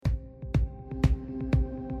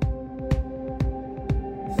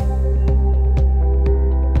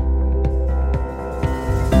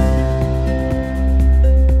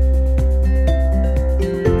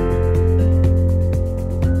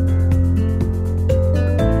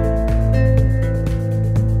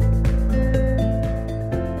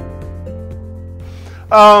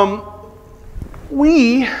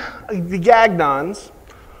We, the Gagnons,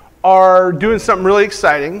 are doing something really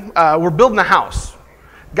exciting. We're building a house.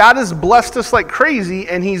 God has blessed us like crazy,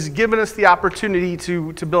 and he's given us the opportunity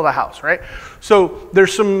to build a house, right? So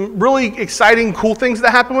there's some really exciting, cool things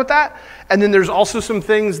that happen with that. And then there's also some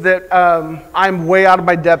things that I'm way out of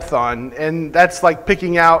my depth on. And that's like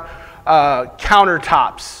picking out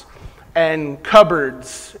countertops and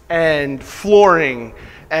cupboards and flooring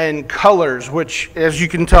and colors, which, as you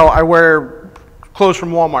can tell, I wear clothes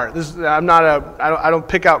from Walmart. I don't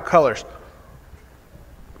pick out colors.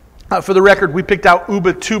 For the record, we picked out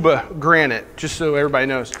Ubatuba granite, just so everybody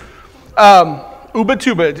knows.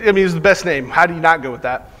 Ubatuba, is the best name. How do you not go with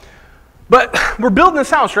that? But we're building this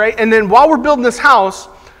house, right? And then while we're building this house,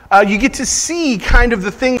 you get to see kind of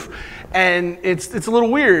the thing, and it's a little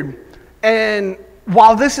weird. And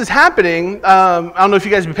while this is happening, I don't know if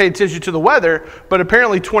you guys have paid attention to the weather, but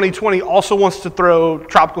apparently 2020 also wants to throw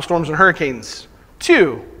tropical storms and hurricanes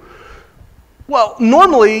too. Well,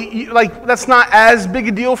 normally, that's not as big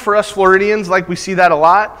a deal for us Floridians, we see that a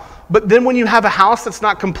lot. But then when you have a house that's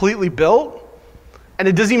not completely built, and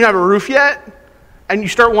it doesn't even have a roof yet, and you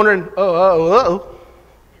start wondering,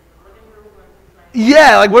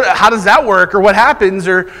 yeah, how does that work, or what happens,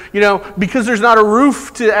 or, because there's not a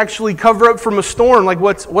roof to actually cover up from a storm,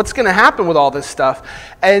 what's going to happen with all this stuff?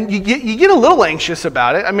 And you get a little anxious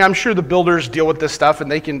about it. I'm sure the builders deal with this stuff, and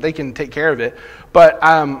they can take care of it. But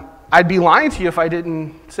I'd be lying to you if I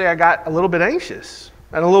didn't say I got a little bit anxious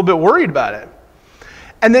and a little bit worried about it.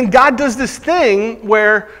 And then God does this thing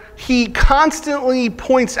where he constantly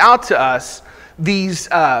points out to us these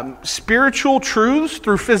spiritual truths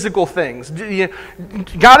through physical things.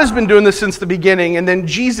 God has been doing this since the beginning, and then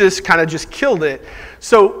Jesus kind of just killed it.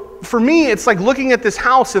 So for me, it's like looking at this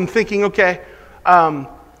house and thinking, okay,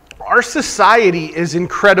 our society is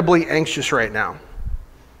incredibly anxious right now.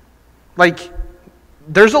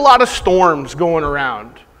 There's a lot of storms going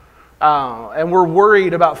around, and we're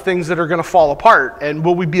worried about things that are going to fall apart, and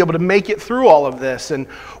will we be able to make it through all of this, and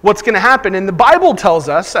what's going to happen? And the Bible tells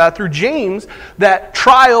us through James that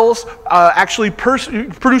trials actually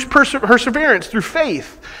produce perseverance through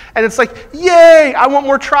faith. And it's like, yay, I want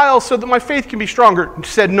more trials so that my faith can be stronger.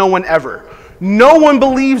 Said no one ever. No one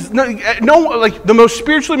believes, the most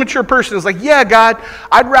spiritually mature person is like, yeah, God,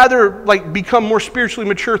 I'd rather become more spiritually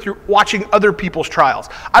mature through watching other people's trials.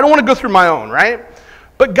 I don't want to go through my own, right?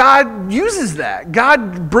 But God uses that.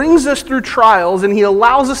 God brings us through trials, and he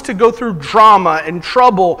allows us to go through drama and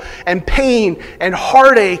trouble and pain and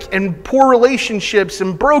heartache and poor relationships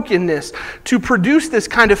and brokenness to produce this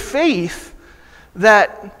kind of faith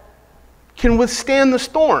that can withstand the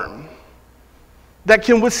storm, that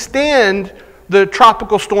can withstand the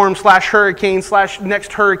tropical storm / hurricane /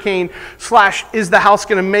 next hurricane / is the house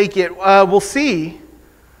going to make it? We'll see.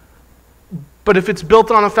 But if it's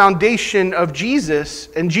built on a foundation of Jesus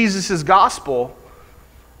and Jesus' gospel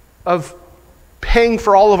of paying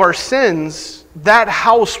for all of our sins, that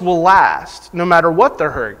house will last no matter what the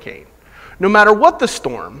hurricane, no matter what the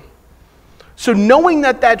storm. So knowing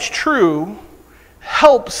that that's true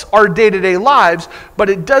helps our day-to-day lives, but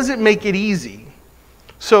it doesn't make it easy.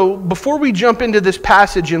 So before we jump into this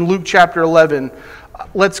passage in Luke chapter 11,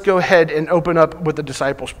 let's go ahead and open up with the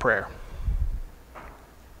disciples' prayer.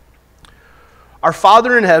 Our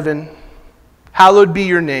Father in heaven, hallowed be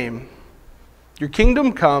your name. Your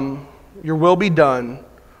kingdom come, your will be done,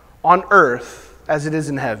 on earth as it is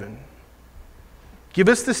in heaven. Give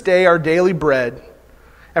us this day our daily bread,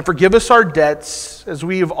 and forgive us our debts as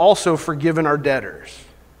we have also forgiven our debtors.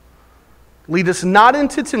 Lead us not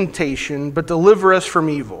into temptation, but deliver us from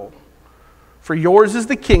evil. For yours is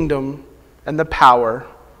the kingdom and the power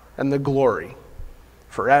and the glory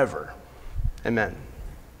forever. Amen.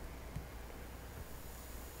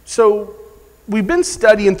 So we've been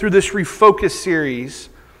studying through this Refocus series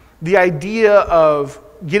the idea of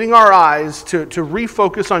getting our eyes to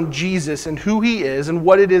refocus on Jesus and who he is and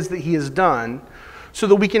what it is that he has done so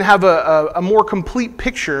that we can have a more complete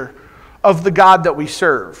picture of the God that we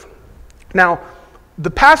serve. Now,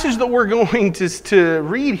 the passage that we're going to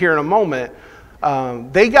read here in a moment,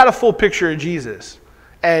 they got a full picture of Jesus.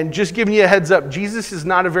 And just giving you a heads up, Jesus is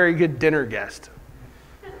not a very good dinner guest.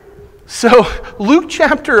 So Luke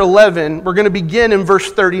chapter 11, we're going to begin in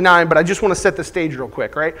verse 39, but I just want to set the stage real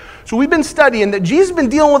quick, right? So we've been studying that Jesus has been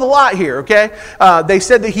dealing with a lot here, okay? They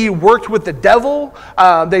said that he worked with the devil.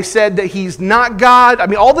 They said that he's not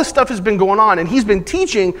God. All this stuff has been going on, and he's been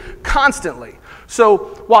teaching constantly.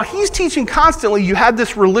 So while he's teaching constantly, you had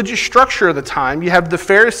this religious structure of the time. You have the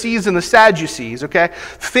Pharisees and the Sadducees, okay?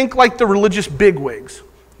 Think like the religious bigwigs.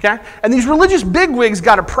 Okay? And these religious bigwigs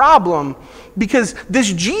got a problem because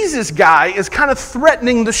this Jesus guy is kind of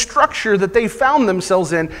threatening the structure that they found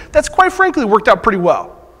themselves in that's quite frankly worked out pretty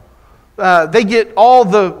well. They get all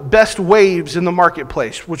the best waves in the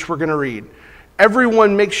marketplace, which we're going to read.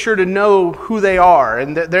 Everyone makes sure to know who they are,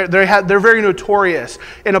 and they're very notorious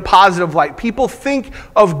in a positive light. People think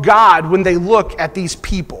of God when they look at these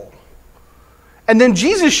people. And then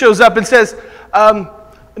Jesus shows up and says,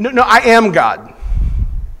 no, I am God.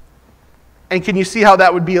 And can you see how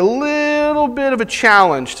that would be a little bit of a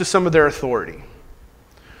challenge to some of their authority?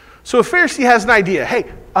 So a Pharisee has an idea.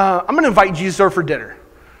 Hey, I'm going to invite Jesus over for dinner.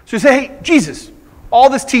 So you say, hey, Jesus, all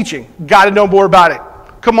this teaching, got to know more about it.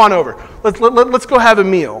 Come on over. Let's go have a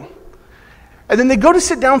meal. And then they go to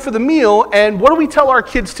sit down for the meal, and what do we tell our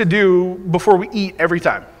kids to do before we eat every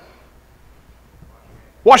time?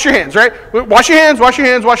 Wash your hands, right? Wash your hands, wash your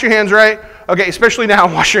hands, wash your hands, right? Okay, especially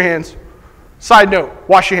now, wash your hands. Side note,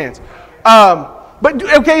 wash your hands. But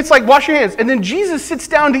okay, it's like wash your hands. And then Jesus sits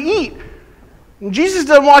down to eat. And Jesus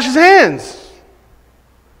doesn't wash his hands.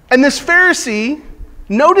 And this Pharisee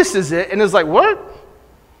notices it and is like, what?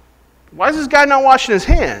 Why is this guy not washing his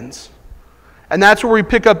hands? And that's where we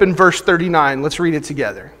pick up in verse 39. Let's read it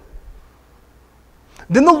together.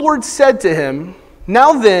 Then the Lord said to him,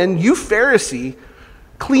 now then, you Pharisee,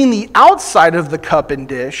 clean the outside of the cup and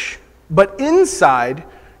dish, but inside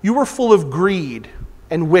you are full of greed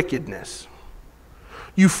and wickedness.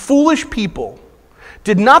 You foolish people,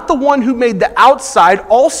 did not the one who made the outside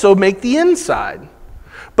also make the inside?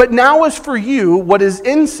 But now as for you, what is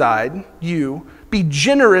inside you, be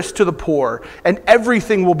generous to the poor, and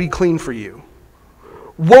everything will be clean for you.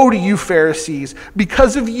 Woe to you, Pharisees,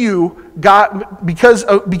 because you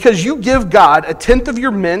give God a tenth of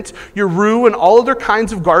your mint, your rue, and all other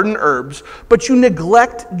kinds of garden herbs, but you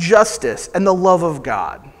neglect justice and the love of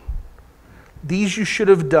God. These you should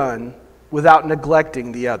have done without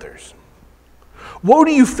neglecting the others. Woe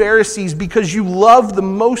to you, Pharisees, because you love the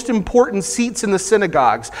most important seats in the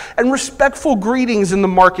synagogues and respectful greetings in the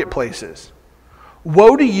marketplaces.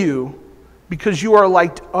 Woe to you, because you are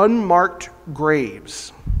like unmarked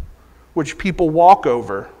graves, which people walk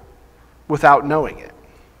over without knowing it.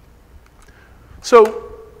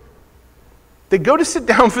 So, they go to sit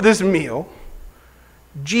down for this meal.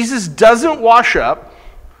 Jesus doesn't wash up.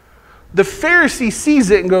 The Pharisee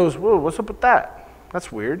sees it and goes, whoa, what's up with that?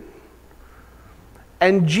 That's weird.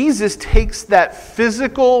 And Jesus takes that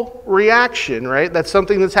physical reaction, right? That's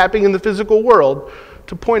something that's happening in the physical world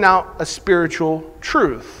to point out a spiritual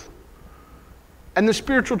truth. And the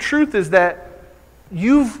spiritual truth is that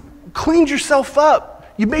you've cleaned yourself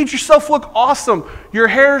up. You made yourself look awesome. Your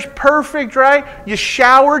hair's perfect, right? You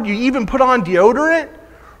showered. You even put on deodorant,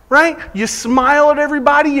 right? You smile at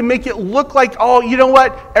everybody. You make it look like, oh, you know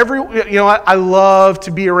what? I love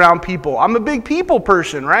to be around people. I'm a big people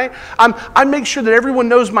person, right? I make sure that everyone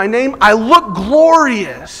knows my name. I look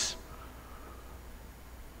glorious.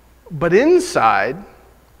 But inside,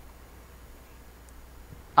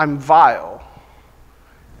 I'm vile.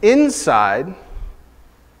 Inside,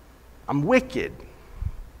 I'm wicked.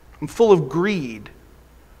 I'm full of greed.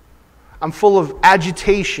 I'm full of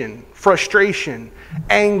agitation, frustration,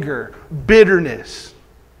 anger, bitterness.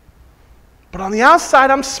 But on the outside,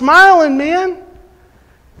 I'm smiling, man.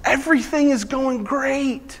 Everything is going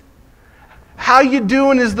great. How you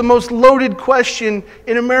doing is the most loaded question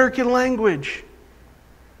in American language.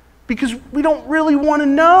 Because we don't really want to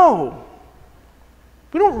know.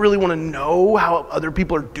 We don't really want to know how other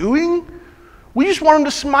people are doing. We just want them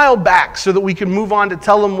to smile back so that we can move on to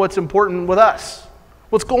tell them what's important with us.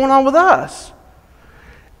 What's going on with us?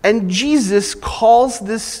 And Jesus calls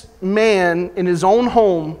this man in his own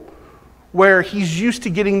home where he's used to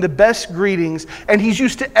getting the best greetings and he's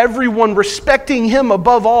used to everyone respecting him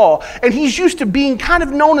above all. And he's used to being kind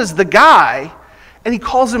of known as the guy, and he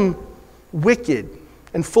calls him wicked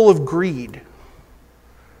and full of greed.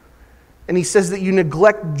 And he says that you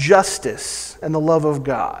neglect justice and the love of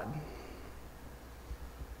God.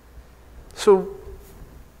 So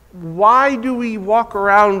why do we walk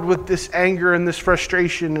around with this anger and this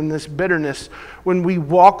frustration and this bitterness when we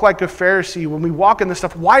walk like a Pharisee, when we walk in this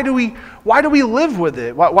stuff? Why do we live with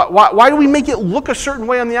it? Why do we make it look a certain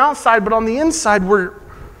way on the outside, but on the inside we're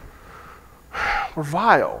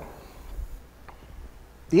vile?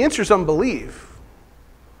 The answer is unbelief.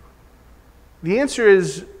 The answer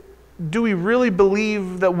is, do we really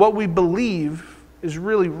believe that what we believe is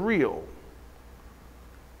really real?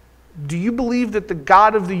 Do you believe that the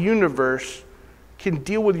God of the universe can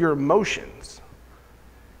deal with your emotions,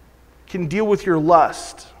 can deal with your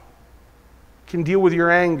lust, can deal with your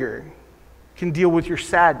anger, can deal with your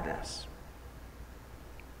sadness?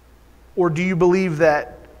 Or do you believe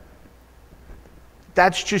that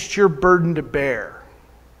that's just your burden to bear?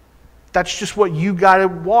 That's just what you got to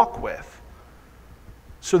walk with.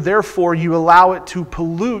 So therefore, you allow it to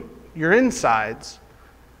pollute your insides,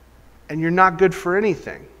 and you're not good for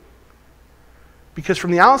anything. Because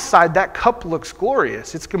from the outside, that cup looks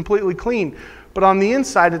glorious. It's completely clean. But on the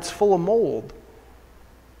inside, it's full of mold.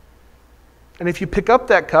 And if you pick up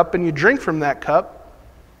that cup and you drink from that cup,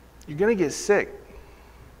 you're going to get sick.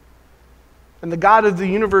 And the God of the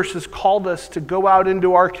universe has called us to go out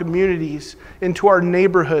into our communities, into our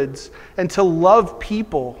neighborhoods, and to love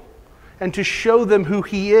people and to show them who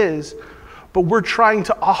He is. But we're trying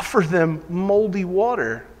to offer them moldy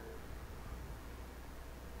water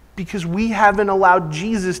because we haven't allowed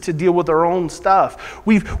Jesus to deal with our own stuff.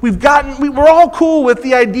 We're all cool with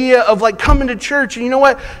the idea of like coming to church, and you know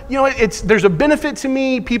what? There's a benefit to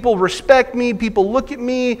me. People respect me. People look at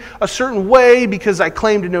me a certain way because I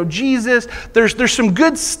claim to know Jesus. There's some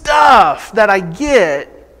good stuff that I get,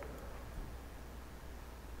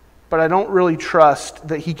 but I don't really trust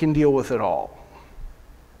that He can deal with it all.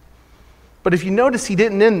 But if you notice, He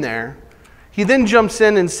didn't end there. He then jumps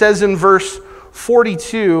in and says in verse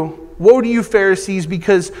 42, "Woe to you, Pharisees,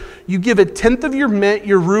 because you give a tenth of your mint,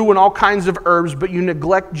 your rue, and all kinds of herbs, but you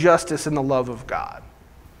neglect justice and the love of God."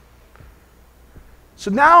 So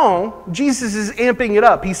now Jesus is amping it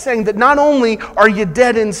up. He's saying that not only are you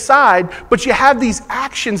dead inside, but you have these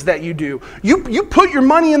actions that you do. You put your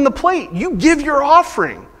money in the plate. You give your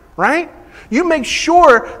offering, right? You make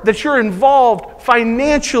sure that you're involved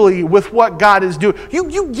financially with what God is doing.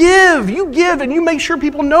 You give, and you make sure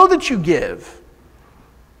people know that you give.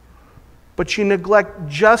 But you neglect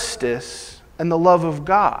justice and the love of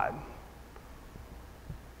God.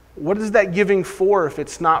 What is that giving for if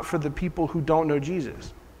it's not for the people who don't know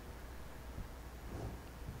Jesus?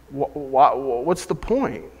 What's the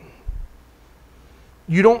point?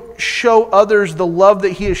 You don't show others the love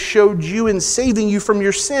that He has showed you in saving you from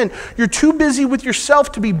your sin. You're too busy with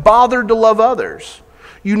yourself to be bothered to love others.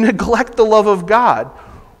 You neglect the love of God.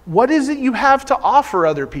 What is it you have to offer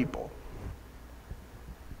other people?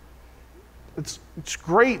 It's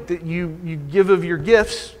great that you give of your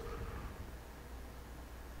gifts,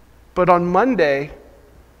 but on Monday,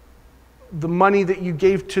 the money that you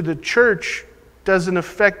gave to the church doesn't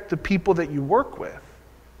affect the people that you work with.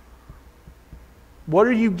 What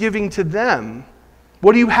are you giving to them?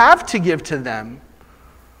 What do you have to give to them?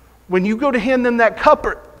 When you go to hand them that cup,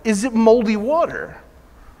 is it moldy water?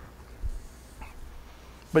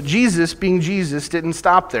 But Jesus, being Jesus, didn't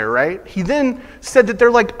stop there, right? He then said that they're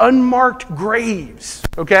like unmarked graves,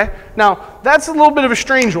 okay? Now, that's a little bit of a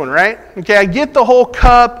strange one, right? Okay, I get the whole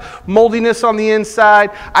cup, moldiness on the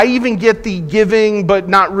inside. I even get the giving, but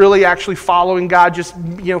not really actually following God, just,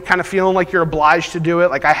 kind of feeling like you're obliged to do it,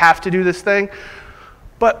 like I have to do this thing.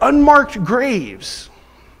 But unmarked graves.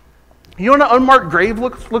 You know what an unmarked grave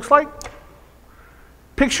looks like?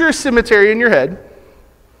 Picture a cemetery in your head.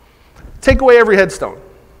 Take away every headstone.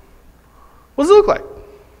 What does it look like?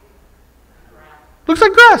 Looks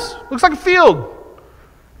like grass. Looks like a field.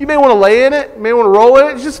 You may want to lay in it. You may want to roll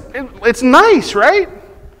in it. It's nice, right?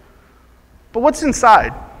 But what's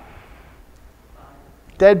inside?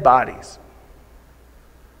 Dead bodies.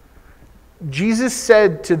 Jesus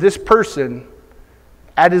said to this person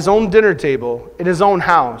at His own dinner table, in His own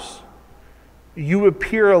house, "You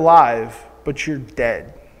appear alive, but you're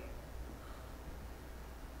dead."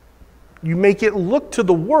 You make it look to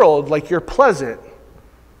the world like you're pleasant,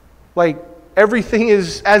 like everything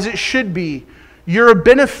is as it should be. You're a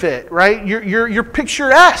benefit, right? You're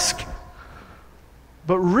picturesque.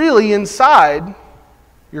 But really inside,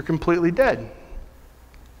 you're completely dead.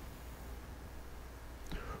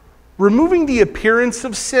 Removing the appearance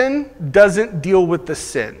of sin doesn't deal with the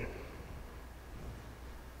sin.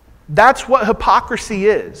 That's what hypocrisy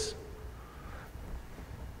is.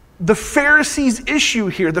 The Pharisees' issue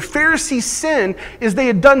here, the Pharisees' sin, is they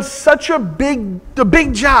had done such a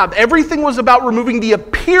big job. Everything was about removing the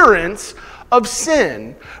appearance of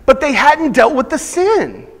sin, but they hadn't dealt with the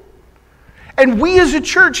sin. And we as a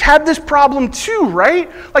church have this problem too,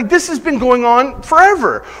 right? Like this has been going on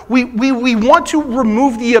forever. We want to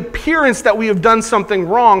remove the appearance that we have done something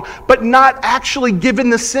wrong, but not actually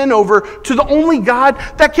given the sin over to the only God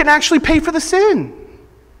that can actually pay for the sin.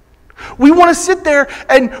 We want to sit there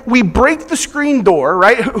and we break the screen door,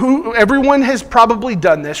 right? Everyone has probably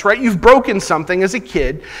done this, right? You've broken something as a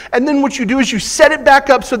kid, and then what you do is you set it back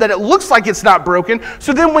up so that it looks like it's not broken.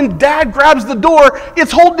 So then when Dad grabs the door,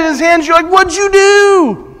 it's holding in his hands. You're like, "What'd you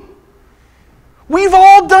do?" We've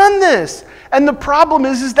all done this. And the problem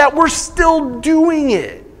is that we're still doing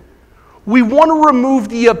it. We want to remove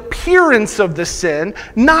the appearance of the sin,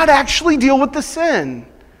 not actually deal with the sin.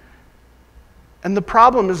 And the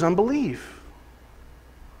problem is unbelief.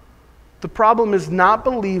 The problem is not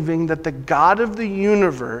believing that the God of the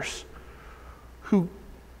universe, who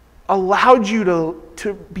allowed you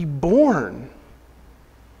to be born,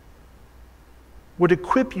 would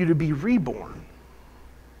equip you to be reborn.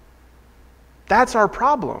 That's our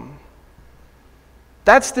problem.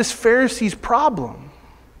 That's this Pharisee's problem.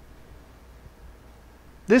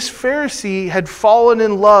 This Pharisee had fallen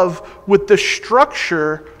in love with the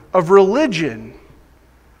structure of religion,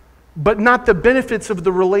 but not the benefits of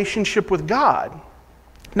the relationship with God.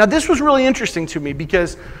 Now, this was really interesting to me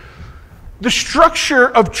because the structure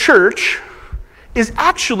of church is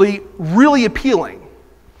actually really appealing.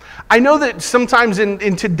 I know that sometimes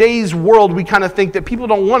in today's world, we kind of think that people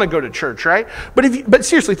don't want to go to church, right? But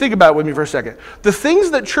seriously, think about it with me for a second. The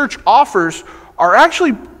things that church offers are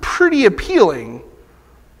actually pretty appealing.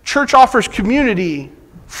 Church offers community,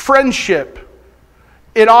 friendship.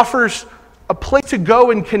 It offers a place to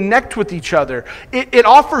go and connect with each other. It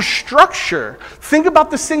offers structure. Think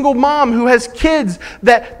about the single mom who has kids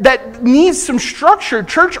that needs some structure.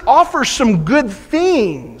 Church offers some good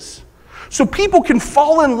things. So people can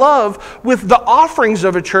fall in love with the offerings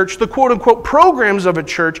of a church, the quote-unquote programs of a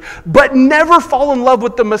church, but never fall in love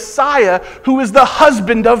with the Messiah who is the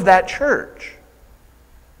husband of that church.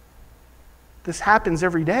 This happens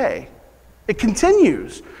every day. It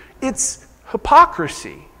continues. It's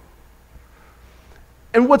hypocrisy.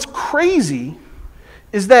 And what's crazy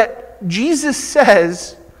is that Jesus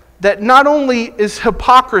says that not only is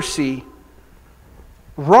hypocrisy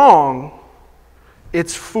wrong,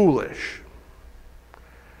 it's foolish.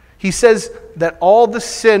 He says that all the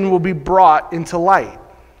sin will be brought into light.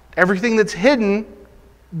 Everything that's hidden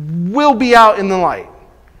will be out in the light.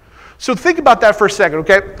 So think about that for a second,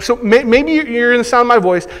 okay? So maybe you're in the sound of my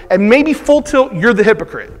voice, and maybe full tilt, you're the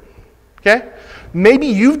hypocrite, okay? Maybe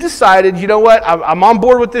you've decided, you know what, I'm on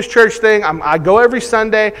board with this church thing. I go every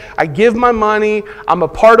Sunday. I give my money. I'm a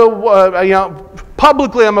part of,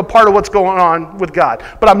 publicly I'm a part of what's going on with God.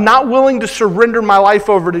 But I'm not willing to surrender my life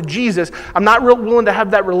over to Jesus. I'm not willing to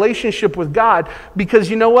have that relationship with God because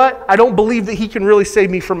you know what? I don't believe that He can really save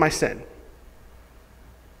me from my sin.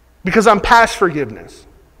 Because I'm past forgiveness.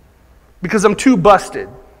 Because I'm too busted.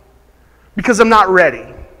 Because I'm not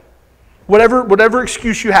ready. Whatever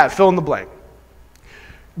excuse you have, fill in the blank.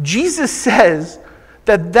 Jesus says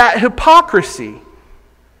that hypocrisy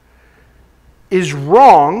is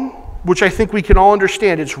wrong, which I think we can all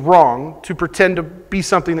understand it's wrong to pretend to be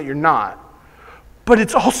something that you're not. But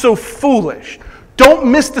it's also foolish. Don't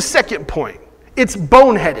miss the second point. It's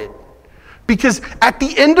boneheaded. Because at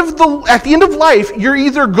the end of life, you're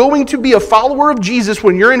either going to be a follower of Jesus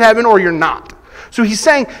when you're in heaven or you're not. So he's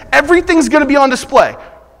saying everything's going to be on display.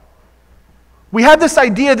 We have this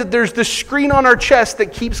idea that there's this screen on our chest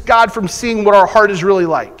that keeps God from seeing what our heart is really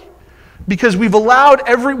like. Because we've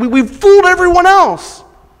fooled everyone else.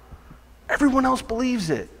 Everyone else believes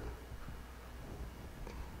it.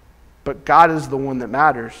 But God is the one that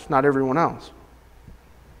matters, not everyone else.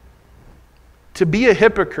 To be a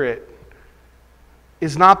hypocrite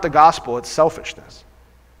is not the gospel, it's selfishness.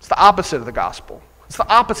 It's the opposite of the gospel. It's the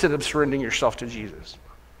opposite of surrendering yourself to Jesus.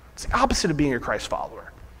 It's the opposite of being a Christ follower.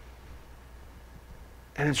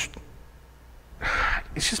 And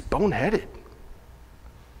it's just boneheaded.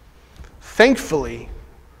 Thankfully,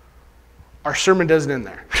 our sermon doesn't end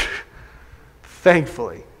there.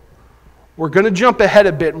 Thankfully. We're going to jump ahead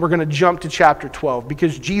a bit and we're going to jump to chapter 12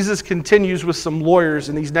 because Jesus continues with some lawyers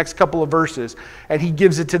in these next couple of verses and he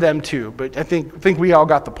gives it to them too. But I think we all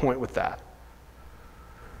got the point with that.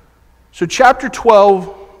 So chapter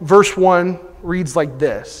 12, verse 1 reads like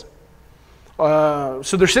this. So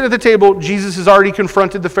they're sitting at the table. Jesus has already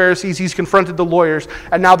confronted the Pharisees. He's confronted the lawyers.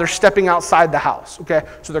 And now they're stepping outside the house. Okay?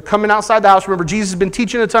 So they're coming outside the house. Remember, Jesus has been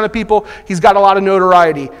teaching a ton of people. He's got a lot of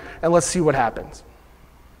notoriety. And let's see what happens.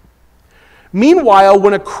 Meanwhile,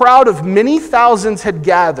 when a crowd of many thousands had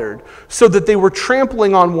gathered so that they were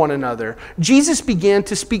trampling on one another, Jesus began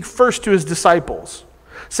to speak first to his disciples,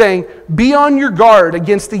 saying, "Be on your guard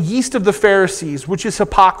against the yeast of the Pharisees, which is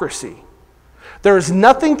hypocrisy. There is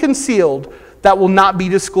nothing concealed that will not be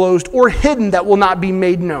disclosed, or hidden that will not be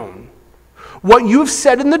made known. What you have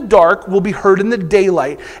said in the dark will be heard in the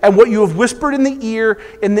daylight, and what you have whispered in the ear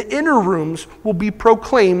in the inner rooms will be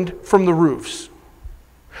proclaimed from the roofs.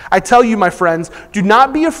 I tell you, my friends, do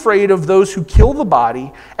not be afraid of those who kill the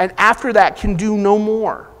body, and after that can do no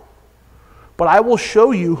more. But I will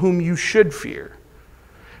show you whom you should fear.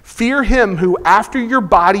 Fear him who, after your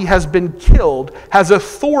body has been killed, has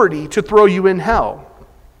authority to throw you in hell.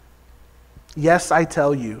 Yes, I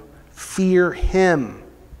tell you, fear him.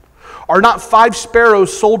 Are not 5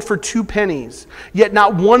 sparrows sold for 2 pennies? Yet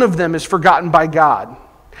not one of them is forgotten by God.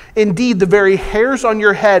 Indeed, the very hairs on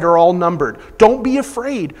your head are all numbered. Don't be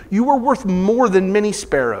afraid. You are worth more than many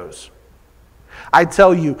sparrows. I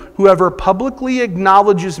tell you, whoever publicly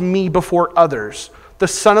acknowledges me before others, the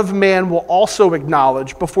Son of Man will also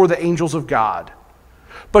acknowledge before the angels of God.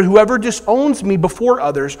 But whoever disowns me before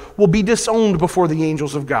others will be disowned before the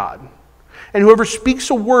angels of God. And whoever speaks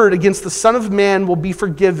a word against the Son of Man will be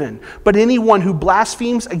forgiven. But anyone who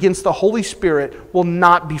blasphemes against the Holy Spirit will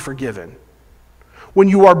not be forgiven. When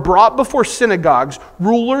you are brought before synagogues,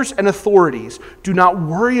 rulers, and authorities, do not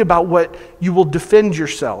worry about what you will defend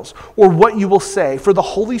yourselves or what you will say, for the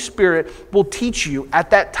Holy Spirit will teach you at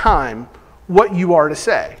that time what you are to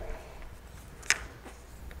say.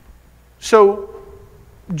 So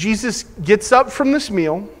Jesus gets up from this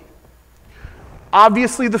meal.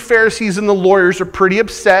 Obviously, the Pharisees and the lawyers are pretty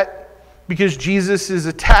upset because Jesus is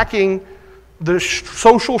attacking the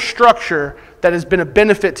social structure that has been a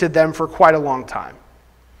benefit to them for quite a long time.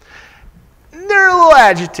 They're a little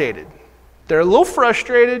agitated. They're a little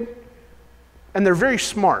frustrated, and they're very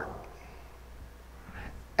smart.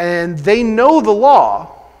 And they know the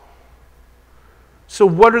law. So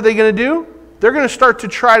what are they going to do? They're going to start to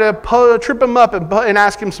try to trip him up and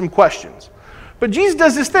ask him some questions. But Jesus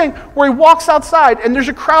does this thing where he walks outside, and there's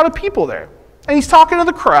a crowd of people there. And he's talking to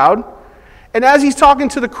the crowd. And as he's talking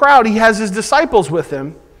to the crowd, he has his disciples with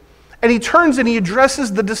him. And he turns and he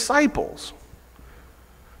addresses the disciples.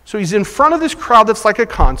 So he's in front of this crowd that's like a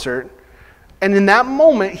concert. And in that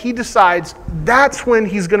moment, he decides that's when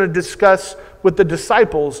he's going to discuss with the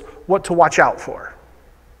disciples what to watch out for.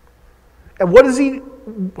 And what does he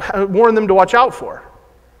warn them to watch out for?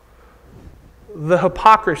 The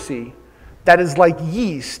hypocrisy that is like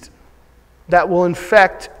yeast that will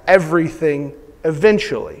infect everything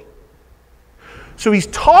eventually. So he's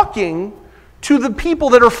talking to the people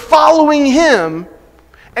that are following him,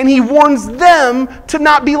 and he warns them to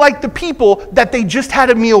not be like the people that they just had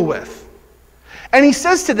a meal with. And he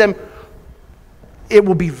says to them, it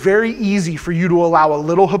will be very easy for you to allow a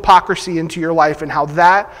little hypocrisy into your life, and how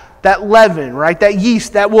that leaven, right, that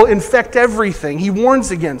yeast, that will infect everything. He warns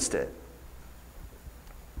against it.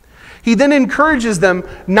 He then encourages them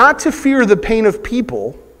not to fear the pain of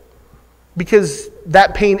people, because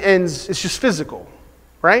that pain ends, it's just physical,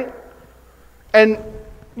 right? And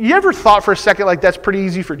you ever thought for a second like that's pretty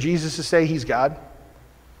easy for Jesus to say he's God?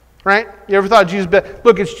 Right? You ever thought Jesus,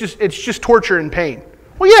 look, it's just torture and pain.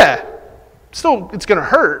 Well, yeah, still it's going to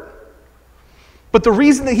hurt. But the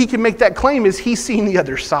reason that he can make that claim is he's seen the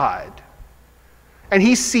other side. And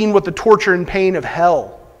he's seen what the torture and pain of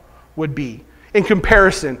hell would be in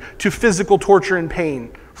comparison to physical torture and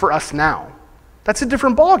pain for us now. That's a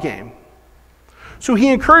different ballgame. So he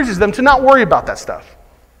encourages them to not worry about that stuff.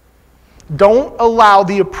 Don't allow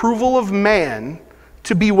the approval of man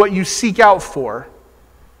to be what you seek out for.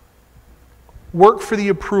 Work for the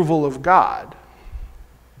approval of God.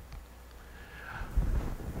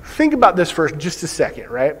 Think about this for just a second,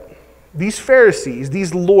 right? These Pharisees,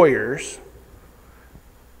 these lawyers,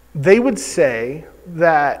 they would say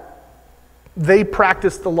that they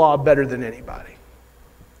practice the law better than anybody.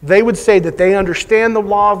 They would say that they understand the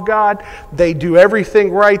law of God. They do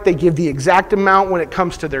everything right. They give the exact amount when it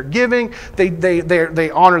comes to their giving. They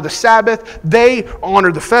honor the Sabbath. They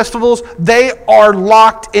honor the festivals. They are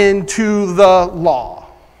locked into the law.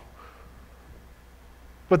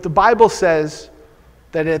 But the Bible says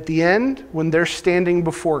that at the end, when they're standing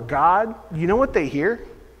before God, you know what they hear?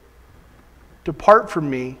 Depart from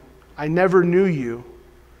me, I never knew you,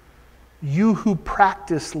 you who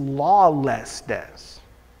practice lawlessness.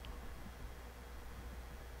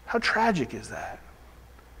 How tragic is that?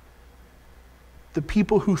 The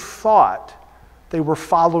people who thought they were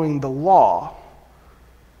following the law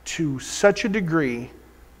to such a degree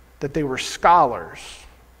that they were scholars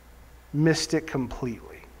missed it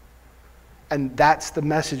completely. And that's the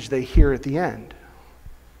message they hear at the end.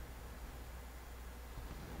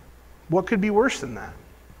 What could be worse than that?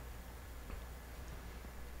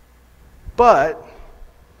 But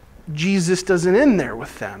Jesus doesn't end there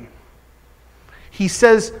with them. He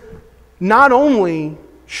says, not only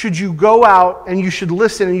should you go out and you should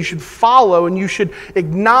listen and you should follow and you should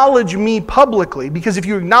acknowledge me publicly, because if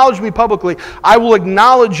you acknowledge me publicly, I will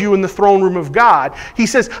acknowledge you in the throne room of God. He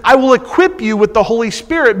says, I will equip you with the Holy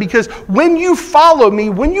Spirit, because when you follow me,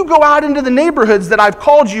 when you go out into the neighborhoods that I've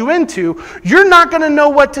called you into, you're not going to know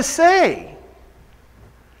what to say.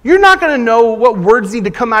 You're not going to know what words need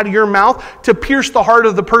to come out of your mouth to pierce the heart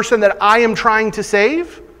of the person that I am trying to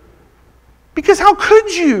save. Because how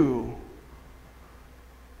could you?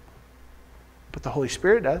 But the Holy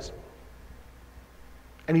Spirit does.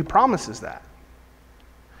 And he promises that.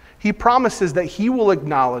 He promises that he will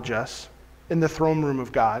acknowledge us in the throne room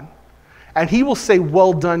of God, and he will say,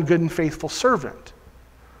 "Well done, good and faithful servant,"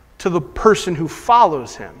 to the person who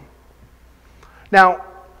follows him. Now,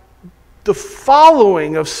 the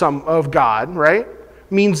following of God, right,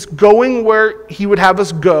 means going where he would have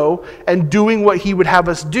us go and doing what he would have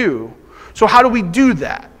us do. So how do we do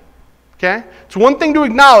that? Okay? It's one thing to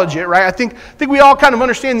acknowledge it, right? I think we all kind of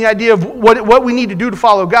understand the idea of what we need to do to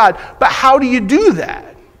follow God, but how do you do that?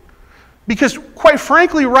 Because quite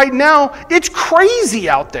frankly, right now, it's crazy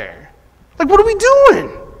out there. Like, what are we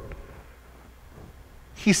doing?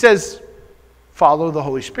 He says, follow the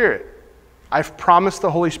Holy Spirit. I've promised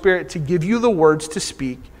the Holy Spirit to give you the words to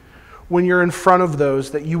speak when you're in front of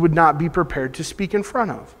those that you would not be prepared to speak in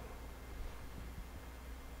front of.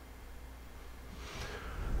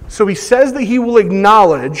 So he says that he will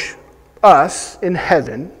acknowledge us in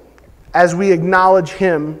heaven as we acknowledge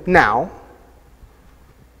him now.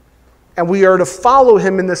 And we are to follow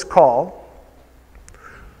him in this call.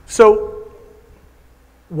 So,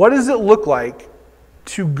 what does it look like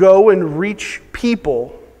to go and reach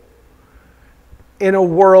people in a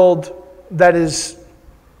world that is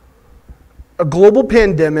a global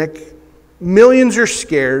pandemic? Millions are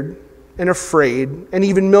scared and afraid, and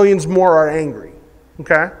even millions more are angry.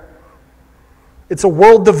 Okay? It's a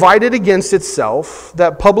world divided against itself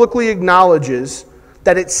that publicly acknowledges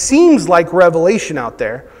that it seems like revelation out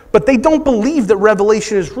there, but they don't believe that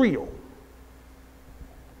revelation is real.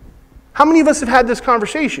 How many of us have had this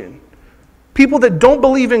conversation? People that don't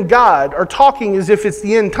believe in God are talking as if it's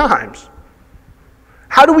the end times.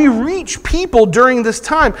 How do we reach people during this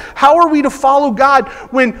time? How are we to follow God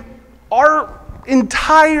when our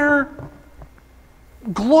entire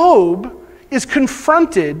globe is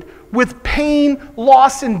confronted with pain,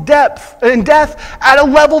 loss, and death at a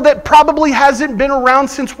level that probably hasn't been around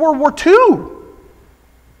since World War II?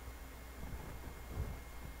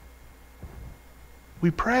 We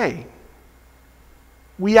pray.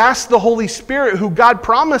 We ask the Holy Spirit, who God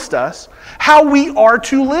promised us, how we are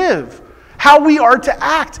to live, how we are to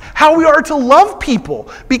act, how we are to love people,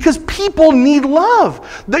 because people need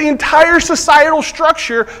love. The entire societal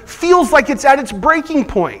structure feels like it's at its breaking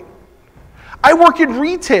point. I work in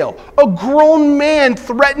retail. A grown man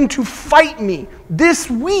threatened to fight me this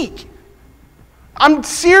week. I'm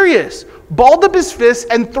serious. Balled up his fist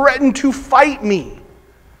and threatened to fight me.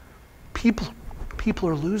 People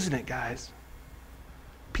are losing it, guys.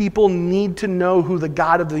 People need to know who the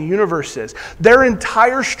God of the universe is. Their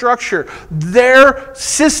entire structure, their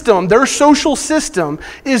system, their social system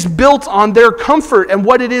is built on their comfort and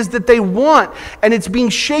what it is that they want. And it's being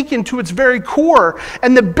shaken to its very core.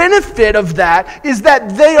 And the benefit of that is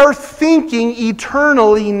that they are thinking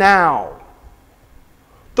eternally now.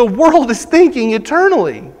 The world is thinking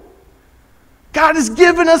eternally. God has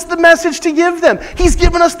given us the message to give them. He's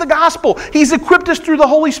given us the gospel. He's equipped us through the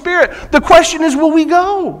Holy Spirit. The question is, will we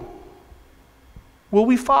go? Will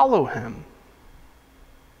we follow him?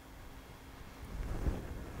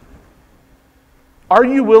 Are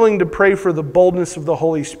you willing to pray for the boldness of the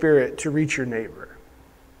Holy Spirit to reach your neighbor?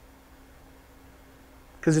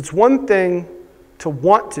 Because it's one thing to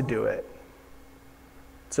want to do it.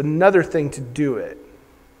 It's another thing to do it.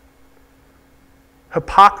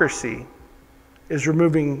 Hypocrisy is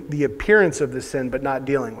removing the appearance of the sin but not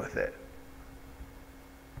dealing with it.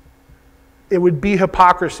 It would be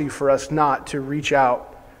hypocrisy for us not to reach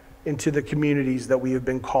out into the communities that we have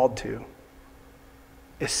been called to,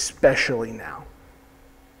 especially now.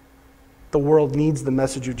 The world needs the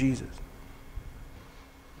message of Jesus.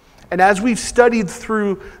 And as we've studied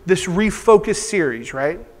through this Refocus series,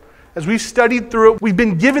 right? As we've studied through it, we've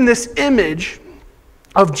been given this image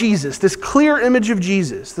of Jesus, this clear image of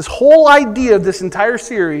Jesus. This whole idea of this entire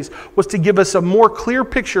series was to give us a more clear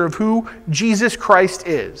picture of who Jesus Christ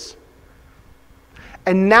is.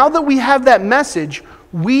 And now that we have that message,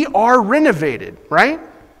 we are renovated, right?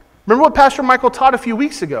 Remember what Pastor Michael taught a few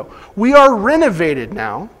weeks ago? We are renovated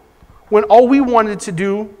now when all we wanted to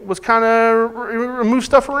do was kind of move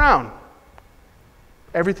stuff around.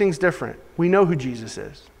 Everything's different. We know who Jesus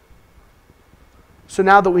is. So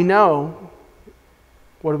now that we know,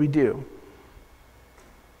 what do?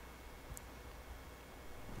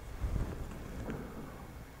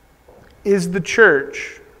 Is the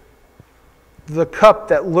church the cup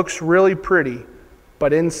that looks really pretty,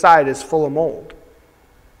 but inside is full of mold?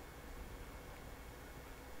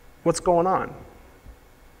 What's going on?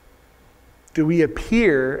 Do we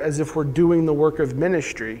appear as if we're doing the work of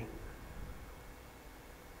ministry,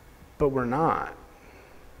 but we're not?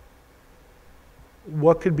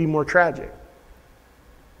 What could be more tragic?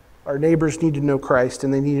 Our neighbors need to know Christ,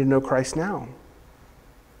 and they need to know Christ now.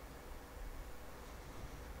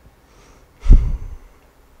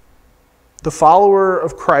 The follower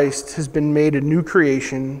of Christ has been made a new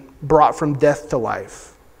creation, brought from death to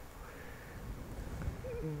life.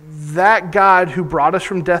 That God who brought us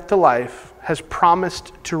from death to life has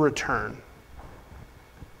promised to return.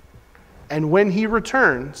 And when he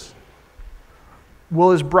returns,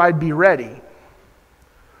 will his bride be ready?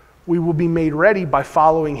 We will be made ready by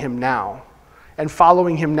following him now. And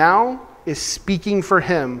following him now is speaking for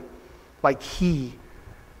him like he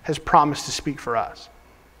has promised to speak for us.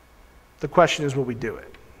 The question is, will we do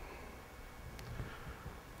it?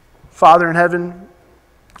 Father in heaven,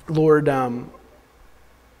 Lord,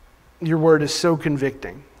 your word is so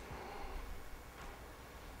convicting.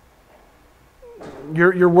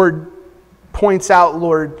 Your word points out,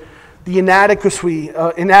 Lord, the inadequacy,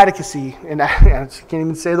 and I can't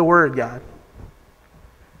even say the word, God.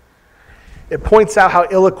 It points out how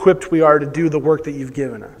ill-equipped we are to do the work that you've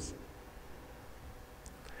given us.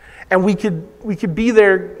 And we could be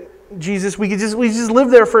there, Jesus, we just live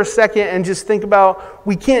there for a second and just think about,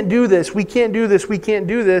 we can't do this, we can't do this, we can't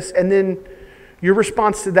do this. And then your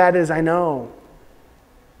response to that is, I know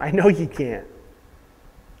you can't.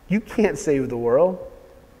 You can't save the world.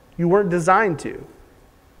 You weren't designed to.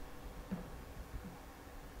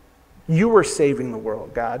 You were saving the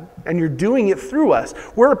world, God, and you're doing it through us.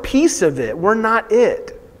 We're a piece of it. We're not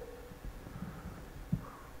it.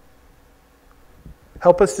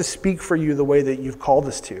 Help us to speak for you the way that you've called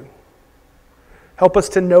us to. Help us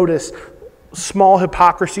to notice small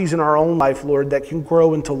hypocrisies in our own life, Lord, that can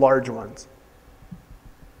grow into large ones.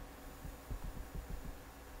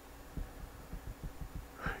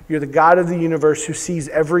 You're the God of the universe who sees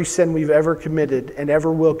every sin we've ever committed and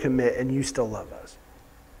ever will commit, and you still love us.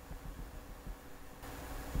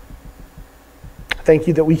 Thank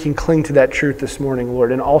you that we can cling to that truth this morning,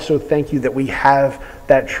 Lord, and also thank you that we have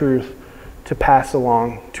that truth to pass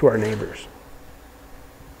along to our neighbors.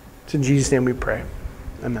 It's in Jesus' name we pray.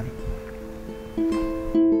 Amen.